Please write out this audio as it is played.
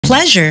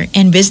Pleasure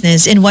and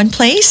business in one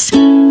place?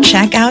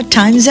 Check out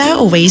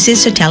Tanza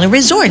Oasis Hotel and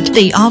Resort.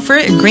 They offer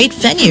a great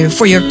venue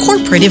for your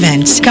corporate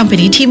events,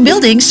 company team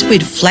buildings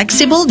with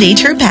flexible day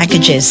tour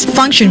packages,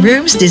 function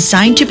rooms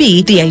designed to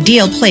be the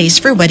ideal place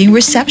for wedding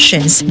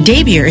receptions,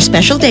 debut or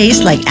special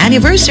days like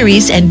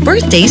anniversaries and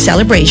birthday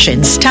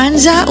celebrations.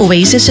 Tanza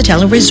Oasis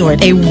Hotel and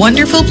Resort, a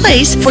wonderful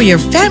place for your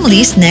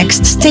family's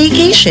next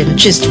staycation.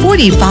 Just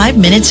 45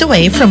 minutes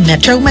away from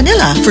Metro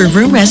Manila. For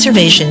room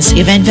reservations,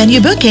 event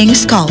venue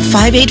bookings, call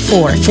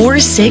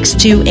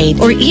 584-4628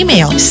 or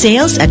email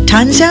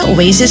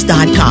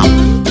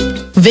sales@tanzaoasis.com.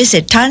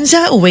 Visit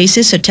Tanza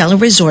Oasis Hotel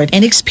and Resort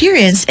and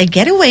experience a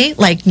getaway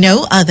like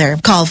no other.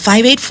 Call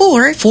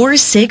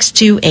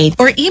 584-4628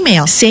 or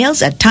email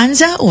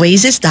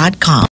sales@tanzaoasis.com.